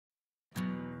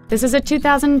This is a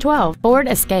 2012 Ford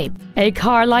Escape, a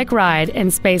car-like ride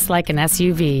and space like an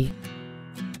SUV.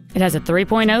 It has a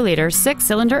 3.0-liter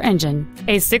six-cylinder engine,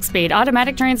 a six-speed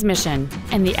automatic transmission,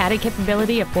 and the added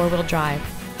capability of four-wheel drive.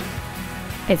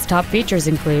 Its top features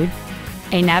include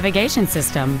a navigation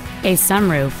system, a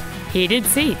sunroof, heated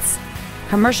seats,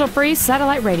 commercial-free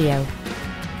satellite radio,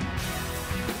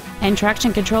 and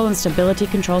traction control and stability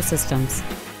control systems.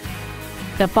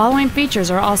 The following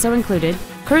features are also included: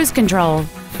 cruise control,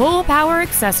 full power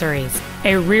accessories,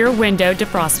 a rear window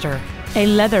defroster, a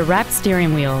leather-wrapped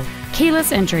steering wheel,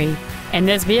 keyless entry, and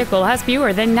this vehicle has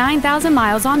fewer than 9,000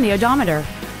 miles on the odometer.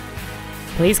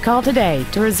 Please call today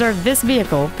to reserve this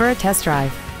vehicle for a test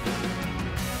drive.